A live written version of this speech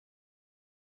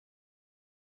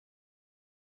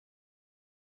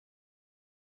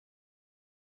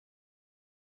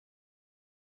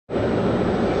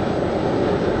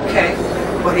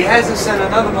But he hasn't sent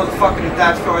another motherfucker to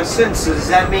die for our sins, so does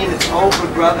that mean it's over,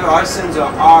 brother? Our sins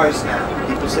are ours now.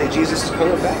 People say Jesus is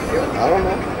coming back. Yo, I don't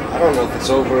know. I don't know if it's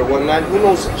over or whatnot. Who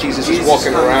knows if Jesus is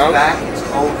walking around? Back, it's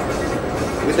over.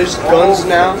 There's guns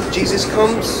now. Jesus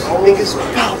comes, niggas,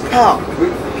 pow, pow.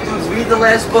 Dudes, read the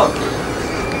last book.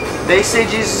 They say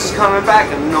Jesus is coming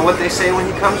back, and you know what they say when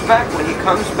he comes back? When he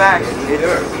comes back,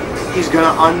 he's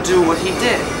gonna undo what he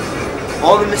did.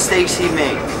 All the mistakes he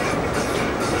made.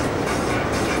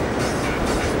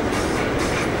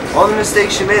 All the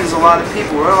mistakes you made, there's a lot of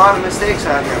people. There are a lot of mistakes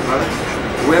out here, brother.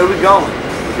 Where are we going?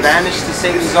 Banished to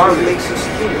Satan's army. Makes us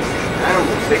human.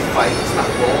 Animals, they fight. It's not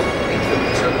wrong. They kill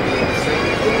each other.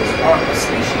 Humans are a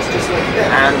species just like them.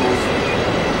 Animals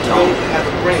don't have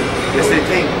a brain. Yes, they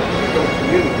think. Don't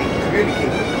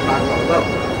communicate on a level.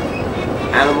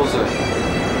 Animals are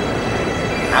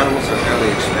early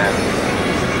expanded.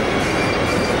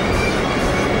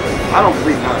 I don't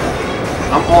believe none of that.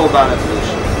 I'm all about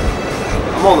evolution.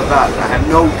 I'm all about it. I have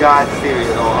no God theory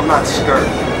at all. I'm not scared.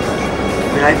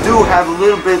 I mean, I do have a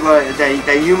little bit like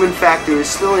that human factor is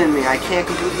still in me. I can't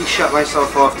completely shut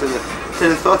myself off to the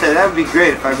thought that would be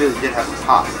great if I really did have a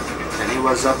pop and he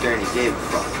was up there and he gave a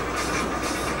fuck.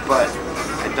 But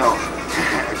I don't,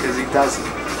 because he doesn't.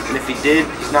 And if he did,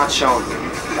 he's not showing me.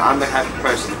 I'm the type of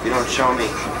person. If you don't show me,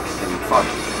 then fuck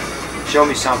you. Show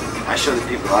me something. I show the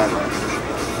people I love.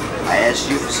 I asked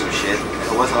you for some shit.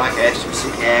 It wasn't like I asked you for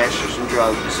some cash or some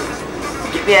drugs or something.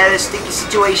 Get me out of this sticky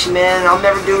situation, man. I'll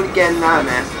never do it again. Nah,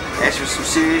 man. Ask for some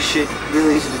serious shit.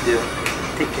 Really easy to do.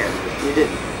 Take care of it. You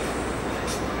didn't.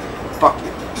 Fuck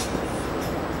you.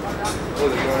 Oh,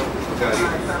 the girl got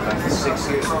like 6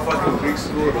 years of fucking Greek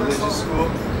school, religious school.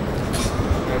 You know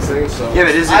what I'm saying? So yeah,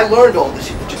 but is it? I learned all this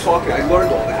shit that you're talking. I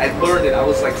learned all that. I learned it. I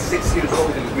was like 6 years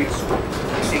old in Greek school.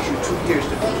 It takes you 2 years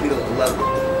to complete a level.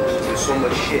 There's so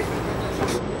much shit.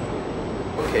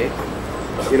 Okay.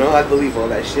 You know, I believe all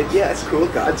that shit. Yeah, it's cool.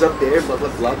 God's up there, blah, blah,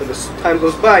 blah. But as time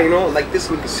goes by, you know, like this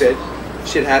nigga said,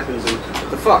 shit happens and what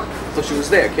the fuck? I thought you was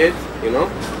there, kid. You know?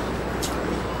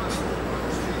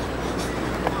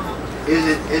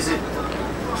 Is it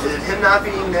him not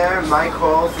being there my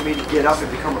call for me to get up and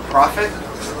become a prophet?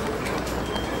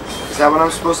 Is that what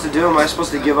I'm supposed to do? Am I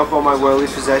supposed to give up all my worldly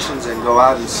possessions and go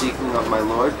out and seeking of my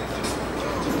Lord?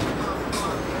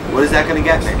 What is that going to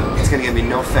get me? It's going to get me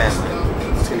no family.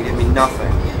 It's going to get me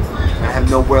nothing. I have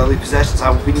no worldly possessions. I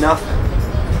will be nothing.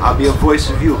 I'll be a voice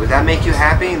of you. Would that make you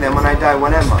happy? And then when I die,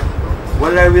 what am I?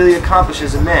 What did I really accomplish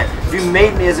as a man? If you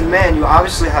made me as a man, you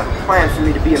obviously have a plan for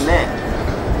me to be a man.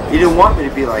 You didn't want me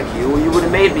to be like you, or you would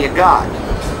have made me a god.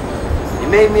 You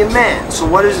made me a man. So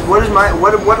what's my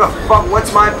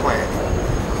plan?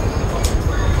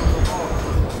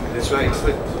 That's right. You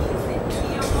put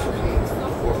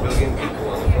 4 billion people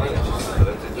on the planet just for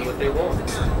them to do what they want.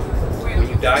 When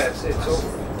you die, that's it. It's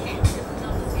over.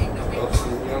 You know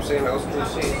what I'm saying? How else can you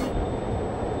see it?